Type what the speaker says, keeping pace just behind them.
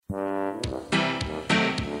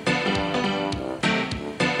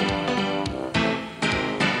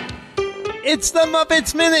It's the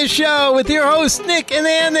Muppets Minute Show with your hosts, Nick and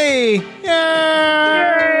Andy.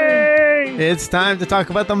 Yay! It's time to talk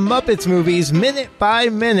about the Muppets movies minute by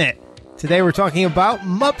minute. Today we're talking about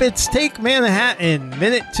Muppets Take Manhattan,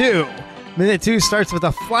 Minute 2. Minute 2 starts with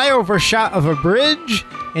a flyover shot of a bridge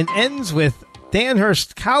and ends with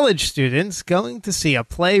Danhurst College students going to see a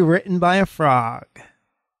play written by a frog.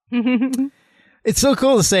 It's so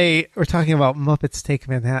cool to say we're talking about Muppets Take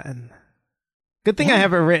Manhattan. Good thing I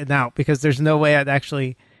have it written out because there's no way I'd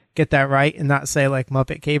actually get that right and not say like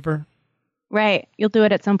Muppet Caper. Right. You'll do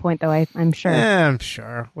it at some point, though, I'm sure. Yeah, I'm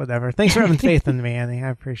sure. Whatever. Thanks for having faith in me, Annie. I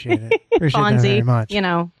appreciate it. Appreciate that very much. You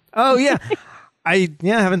know. Oh, yeah. I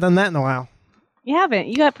haven't done that in a while. You haven't.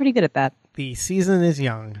 You got pretty good at that. The season is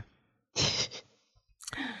young.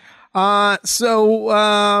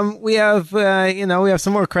 So we have, we have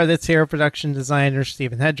some more credits here. Production designer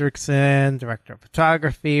Stephen Hendrickson, director of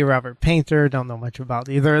photography Robert Painter. Don't know much about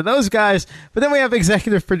either of those guys. But then we have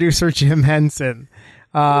executive producer Jim Henson.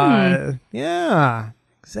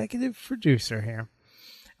 Executive producer here.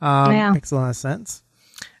 Makes a lot of sense.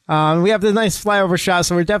 We have the nice flyover shot,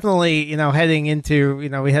 so we're definitely, heading into,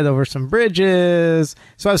 we head over some bridges.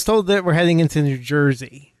 So I was told that we're heading into New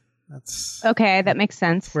Jersey. That's okay. That makes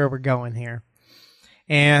sense. Where we're going here.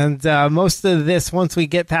 And most of this, once we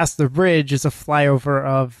get past the bridge, is a flyover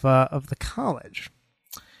of the college.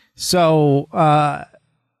 So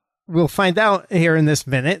we'll find out here in this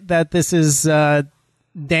minute that this is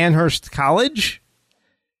Danhurst College.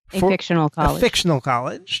 A fictional college. A fictional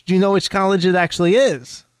college. Do you know which college it actually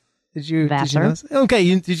is? Did you know? Okay,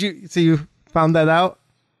 you found that out?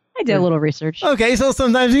 I did a little research. Okay, so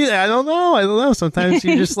sometimes I don't know. Sometimes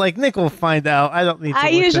you just like, Nick will find out. I don't need to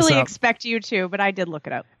look usually this up. expect you to, but I did look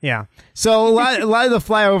it up. Yeah. So a lot of the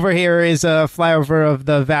flyover here is a flyover of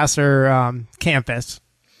the Vassar campus.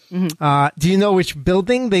 Mm-hmm. Do you know which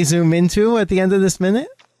building they zoom into at the end of this minute?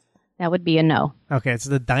 That would be a no. Okay, it's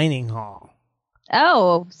the dining hall.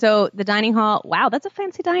 Oh, so the dining hall. Wow, that's a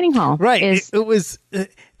fancy dining hall. Right. It was.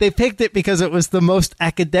 They picked it because it was the most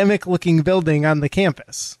academic-looking building on the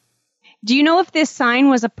campus. Do you know if this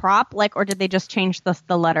sign was a prop, or did they just change the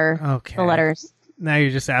letter? Okay. The letters. Now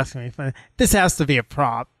you're just asking me. This has to be a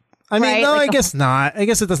prop. I mean, right? no, I guess not. I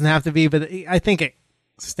guess it doesn't have to be, but I think it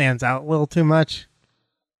stands out a little too much.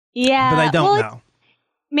 Yeah, but I don't know.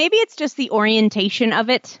 Maybe it's just the orientation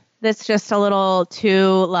of it that's just a little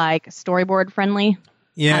too storyboard friendly.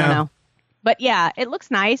 Yeah, I don't know. But yeah, it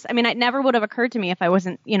looks nice. I mean, it never would have occurred to me if I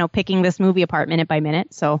wasn't, picking this movie apart minute by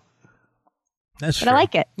minute. So that's true. But I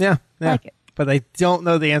like it. Yeah, I like it. But I don't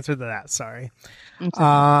know the answer to that. Sorry.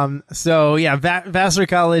 So yeah, Vassar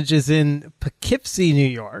College is in Poughkeepsie, New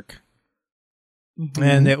York,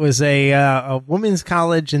 and it was a women's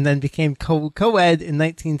college, and then became co-ed in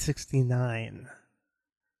 1969.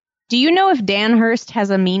 Do you know if Danhurst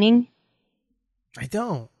has a meaning? I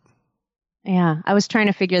don't. Yeah, I was trying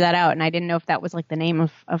to figure that out, and I didn't know if that was the name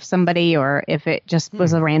of somebody or if it just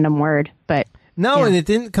was a random word. But no, and it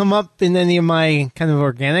didn't come up in any of my kind of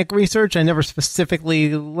organic research. I never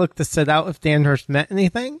specifically looked to set out if Danhurst meant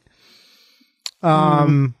anything.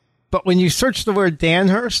 But when you search the word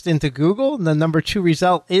Danhurst into Google, the number 2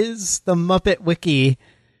 result is the Muppet Wiki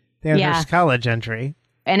Danhurst College entry.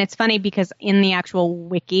 And it's funny because in the actual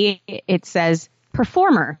wiki, it says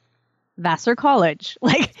performer, Vassar College.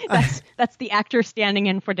 That's the actor standing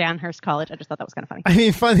in for Danhurst College. I just thought that was kind of funny. I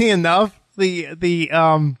mean, funny enough, the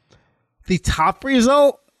top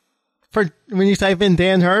result for when you type in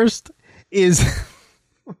Danhurst is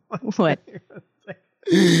what?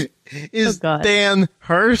 Is Dan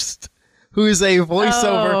Hurst, who's a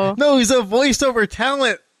voiceover. No, he's a voiceover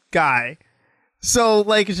talent guy. So,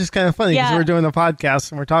 it's just kind of funny because we're doing a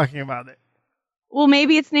podcast and we're talking about it. Well,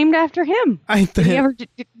 maybe it's named after him.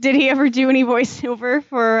 Did he ever do any voiceover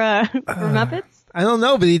for Muppets? I don't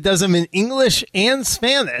know, but he does them in English and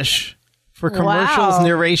Spanish for commercials,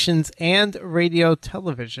 narrations, and radio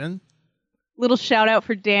television. Little shout out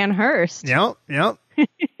for Dan Hurst. Yep.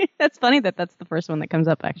 That's funny that's the first one that comes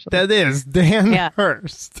up, actually. That is Dan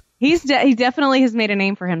Hurst. He definitely has made a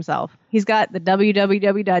name for himself. He's got the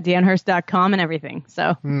www.danhurst.com and everything.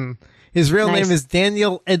 So his real name is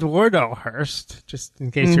Daniel Eduardo Hurst, just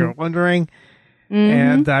in case you're wondering.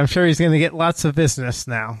 And I'm sure he's going to get lots of business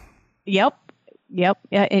now. Yep. Yeah,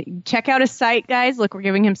 check out his site, guys. Look, we're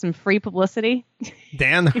giving him some free publicity.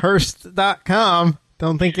 danhurst.com.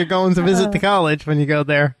 Don't think you're going to visit the college when you go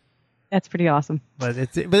there. That's pretty awesome. But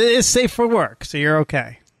it is safe for work, so you're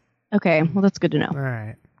okay. Okay, well, that's good to know. All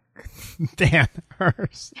right. Dan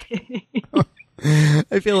Hurst.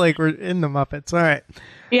 I feel like we're in the Muppets. All right.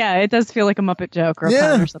 Yeah, it does feel like a Muppet joke or a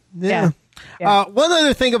pun or something. Yeah. Yeah. One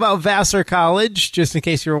other thing about Vassar College, just in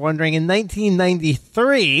case you were wondering, in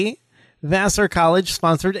 1993, Vassar College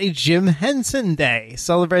sponsored a Jim Henson Day,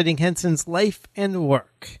 celebrating Henson's life and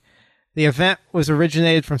work. The event was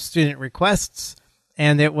originated from student requests,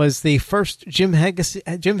 and it was the first Jim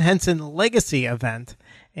Henson Legacy event.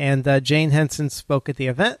 And Jane Henson spoke at the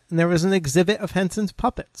event, and there was an exhibit of Henson's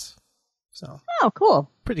puppets. So, Cool.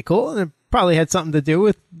 Pretty cool. And it probably had something to do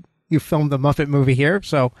with you filmed the Muppet movie here,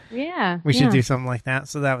 so we should do something like that.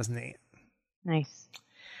 So that was neat. Nice.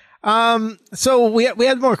 So we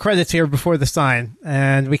had more credits here before the sign,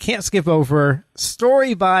 and we can't skip over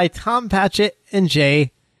story by Tom Patchett and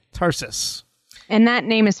Jay Tarsis. And that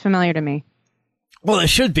name is familiar to me. Well, it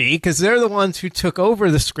should be, because they're the ones who took over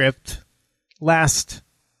the script last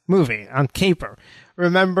movie on Caper.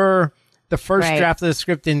 Remember, the first draft of the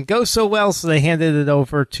script didn't go so well, so they handed it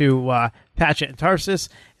over to Patchett and Tarsis.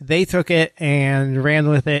 They took it and ran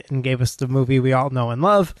with it and gave us the movie we all know and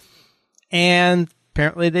love. And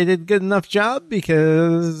apparently they did a good enough job,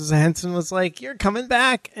 because Henson was like, you're coming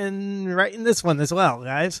back and writing this one as well,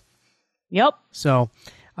 guys. Yep. So,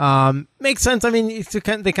 makes sense. I mean,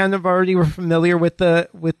 they kind of already were familiar with the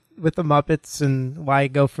Muppets and why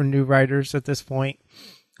go for new writers at this point.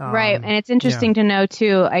 Right, and it's interesting to know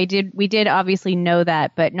too. We did obviously know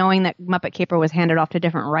that, but knowing that Muppet Caper was handed off to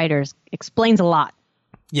different writers explains a lot.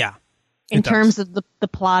 Yeah, in terms of the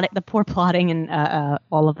plot, the poor plotting, and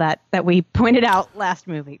all of that we pointed out last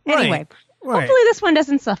movie. Anyway, hopefully this one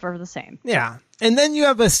doesn't suffer the same. Yeah, and then you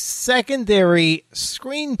have a secondary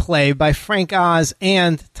screenplay by Frank Oz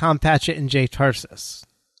and Tom Patchett and Jay Tarsis.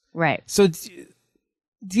 Right. So,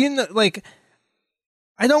 do you know, like,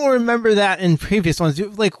 I don't remember that in previous ones.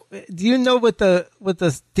 Do you know what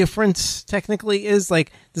the difference technically is?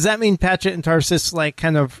 Like, does that mean Patchett and Tarsis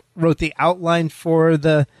kind of wrote the outline for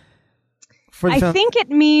the film? I think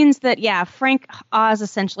it means that Frank Oz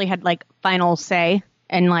essentially had final say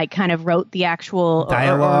and kind of wrote the actual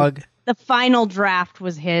dialogue. Or the final draft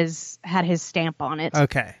had his stamp on it.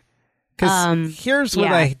 Okay. Because here's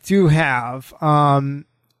what I do have.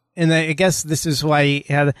 And I guess this is why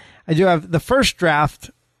I do have the first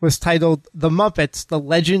draft was titled "The Muppets: The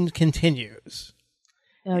Legend Continues."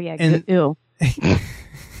 Oh yeah, ew.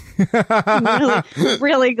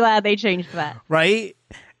 really glad they changed that. Right,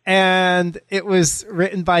 and it was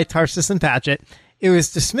written by Tarsis and Patchett. It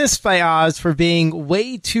was dismissed by Oz for being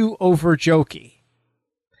way too over jokey.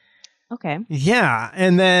 Okay. Yeah,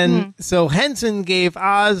 and then so Henson gave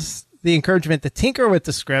Oz the encouragement to tinker with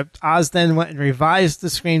the script. Oz then went and revised the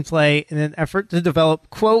screenplay in an effort to develop,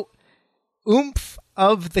 quote, oomph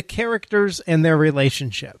of the characters and their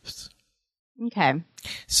relationships. Okay.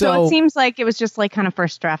 So it seems like it was just kind of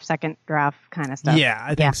first draft, second draft kind of stuff. Yeah,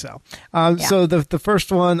 I think so. So the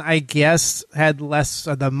first one, I guess, had less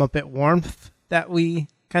of the Muppet warmth that we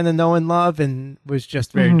kind of know and love, and was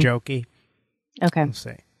just very jokey. Okay. We'll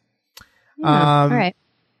see. All right.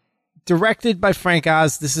 Directed by Frank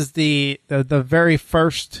Oz. This is the very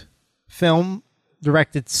first film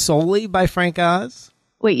directed solely by Frank Oz.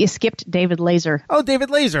 Wait, you skipped David Laser. Oh, David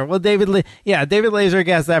Laser. Well, David Laser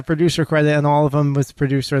gets that producer credit, and all of them was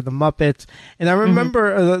producer of The Muppets. And I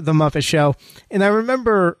remember the Muppet Show, and I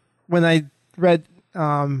remember when I read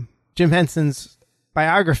Jim Henson's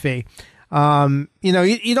biography.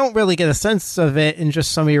 You don't really get a sense of it in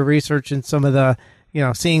just some of your research and some of the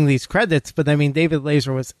seeing these credits. But I mean, David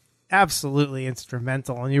Laser was absolutely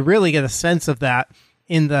instrumental, and you really get a sense of that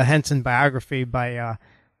in the Henson biography by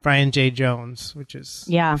Brian J. Jones, which is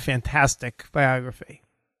a fantastic biography.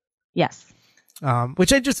 Yes.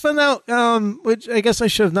 Which I just found out, which I guess I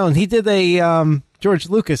should have known. He did a George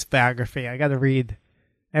Lucas biography. I got to read.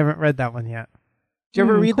 I haven't read that one yet. Did you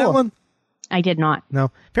ever read that one? I did not.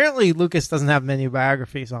 No. Apparently, Lucas doesn't have many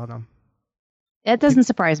biographies on him. It doesn't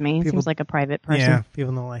surprise me. He seems like a private person. Yeah,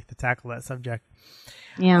 people don't like to tackle that subject.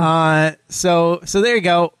 Yeah. So there you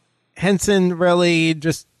go. Henson really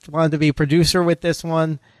just wanted to be producer with this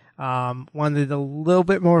one. Wanted a little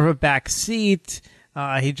bit more of a back seat.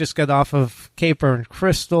 He just got off of Caper and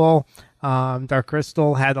Crystal. Dark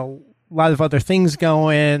Crystal had a lot of other things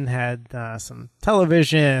going. Had some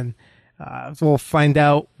television. We'll find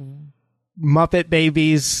out Muppet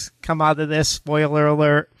Babies come out of this. Spoiler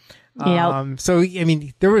alert. So, I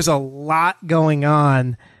mean, there was a lot going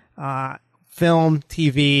on, film,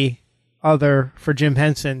 TV, other for Jim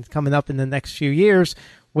Henson coming up in the next few years,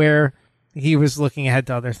 where he was looking ahead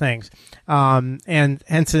to other things. And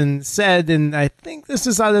Henson said, and I think this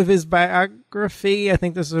is out of his biography, I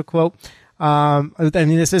think this is a quote, I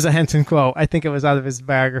mean, this is a Henson quote. I think it was out of his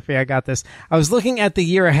biography. I got this. I was looking at the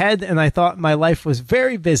year ahead, and I thought my life was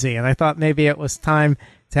very busy, and I thought maybe it was time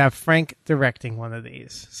to have Frank directing one of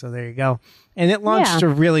these. So there you go. And it launched a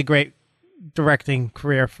really great directing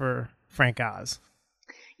career for Frank Oz.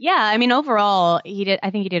 Yeah, I mean, overall, I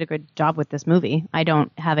think he did a good job with this movie. I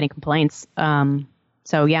don't have any complaints.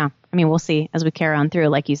 So yeah, I mean, we'll see as we carry on through.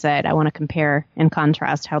 Like you said, I want to compare and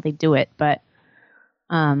contrast how they do it, but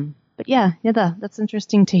yeah, that's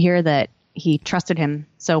interesting to hear that he trusted him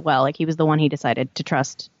so well. Like he was the one he decided to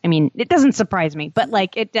trust. I mean, it doesn't surprise me, but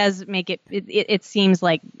like it does make it seems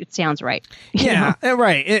like it sounds right. Yeah,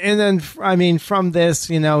 right. And then, I mean, from this,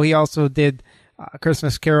 he also did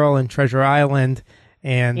Christmas Carol and Treasure Island.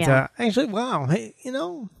 And actually, wow, hey,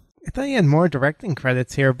 I thought he had more directing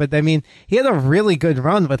credits here, but I mean, he had a really good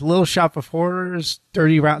run with Little Shop of Horrors,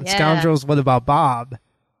 Dirty Rotten Scoundrels, What About Bob?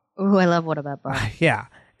 Ooh, I love What About Bob. Yeah.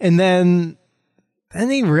 And then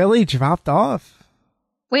he really dropped off.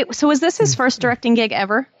 Wait, so was this his first directing gig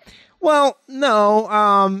ever? Well,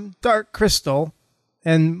 no. Dark Crystal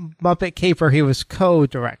and Muppet Caper, he was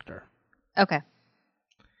co-director. Okay.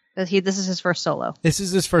 This is his first solo. This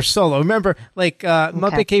is his first solo. Remember, like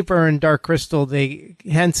Muppet Caper and Dark Crystal,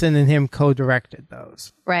 Henson and him co-directed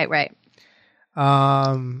those. Right.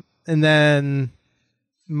 And then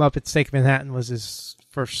Muppets Take Manhattan was his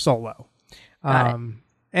first solo.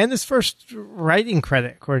 And his first writing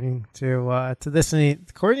credit, according to this. And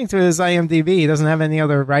according to his IMDb, he doesn't have any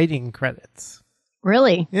other writing credits.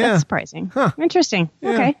 Really? Yeah. That's surprising. Huh. Interesting.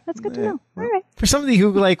 Yeah. Okay, that's good to know. All right. For somebody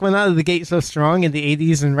who went out of the gate so strong in the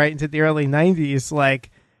 80s and right into the early 90s,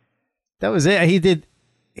 that was it. He did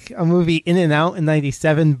a movie In and Out in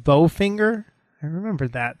 97, Bowfinger. I remember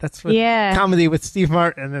that. That's what comedy with Steve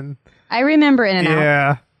Martin. And I remember In and Out.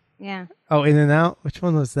 Yeah. Yeah. Oh, In and Out? Which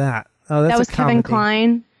one was that? Oh, that was Kevin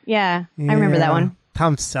Kline. Yeah, I remember that one.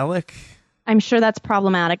 Tom Selleck. I'm sure that's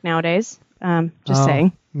problematic nowadays. Just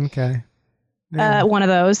saying. Okay. Yeah. One of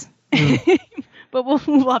those. But we'll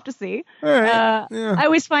have to see. All right. I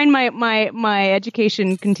always find my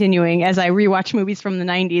education continuing as I rewatch movies from the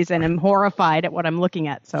 90s and am horrified at what I'm looking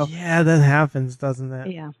at. So yeah, that happens, doesn't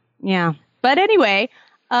it? Yeah. But anyway,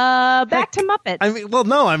 back to Muppets.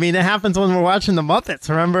 I mean, it happens when we're watching the Muppets.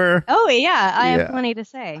 Remember? Oh yeah, I have plenty to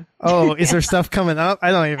say. Oh, is there stuff coming up?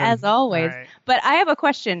 I don't even. As always. Right. But I have a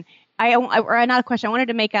question. Or not a question. I wanted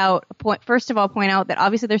to make out a point. First of all, point out that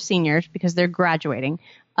obviously they're seniors because they're graduating.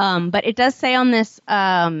 But it does say on this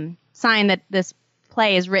sign that this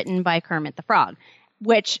play is written by Kermit the Frog,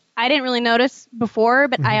 which I didn't really notice before.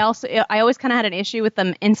 But I always kind of had an issue with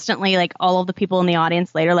them instantly, like all of the people in the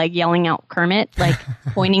audience later, like yelling out Kermit, like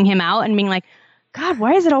pointing him out and being like, God,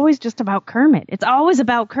 why is it always just about Kermit? It's always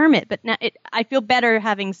about Kermit. But now I feel better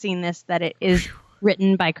having seen this, that it is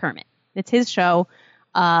written by Kermit. It's his show.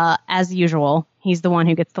 As usual, he's the one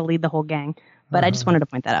who gets to lead the whole gang. But I just wanted to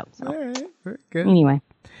point that out. So. All right, very good. Anyway,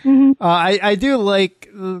 I do like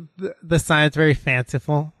the sign. It's very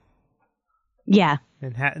fanciful. Yeah.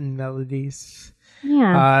 Manhattan Melodies.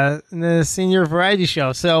 Yeah. And the senior variety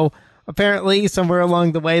show. So apparently, somewhere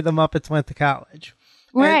along the way, the Muppets went to college.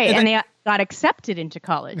 Right, and they got accepted into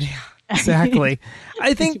college. Yeah, exactly.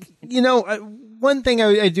 I think one thing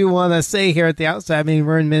I do want to say here at the outset, I mean,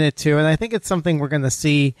 we're in minute 2, and I think it's something we're going to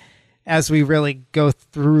see as we really go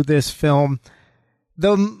through this film.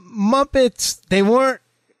 The Muppets,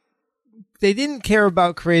 they didn't care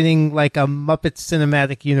about creating like a Muppet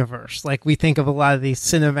cinematic universe, like we think of a lot of these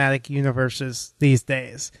cinematic universes these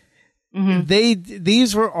days. Mm-hmm.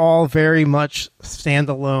 These were all very much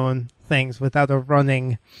standalone things without a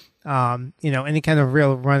running any kind of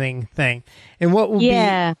real running thing. And what will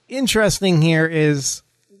be interesting here is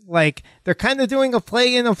like they're kind of doing a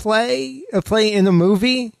play in a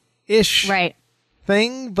movie-ish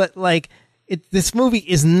thing, but like this movie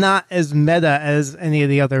is not as meta as any of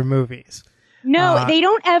the other movies. No, they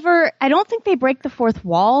don't ever. I don't think they break the fourth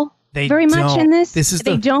wall much in this.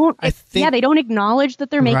 They don't acknowledge that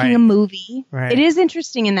they're making a movie. Right. It is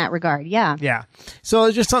interesting in that regard. Yeah. Yeah. So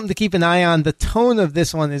it's just something to keep an eye on. The tone of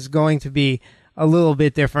this one is going to be a little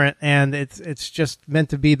bit different, and it's just meant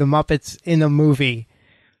to be the Muppets in a movie,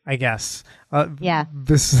 I guess.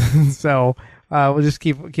 So we'll just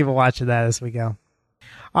keep a watch of that as we go.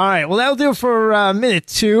 All right. Well, that'll do it for minute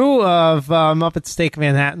 2 of Muppets Take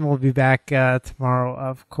Manhattan. We'll be back tomorrow,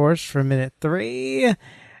 of course, for minute 3.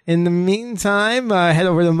 In the meantime, head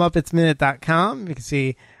over to MuppetsMinute.com. You can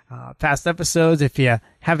see past episodes. If you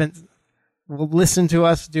haven't listened to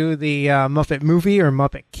us do the Muppet movie or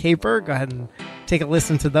Muppet Caper, go ahead and take a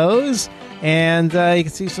listen to those. And you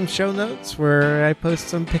can see some show notes where I post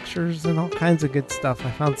some pictures and all kinds of good stuff.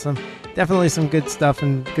 I found definitely some good stuff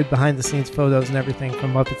and good behind-the-scenes photos and everything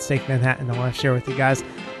from Muppets Take Manhattan I want to share with you guys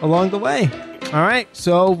along the way. All right,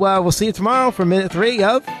 so we'll see you tomorrow for minute 3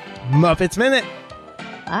 of Muppets Minute.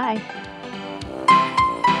 Bye.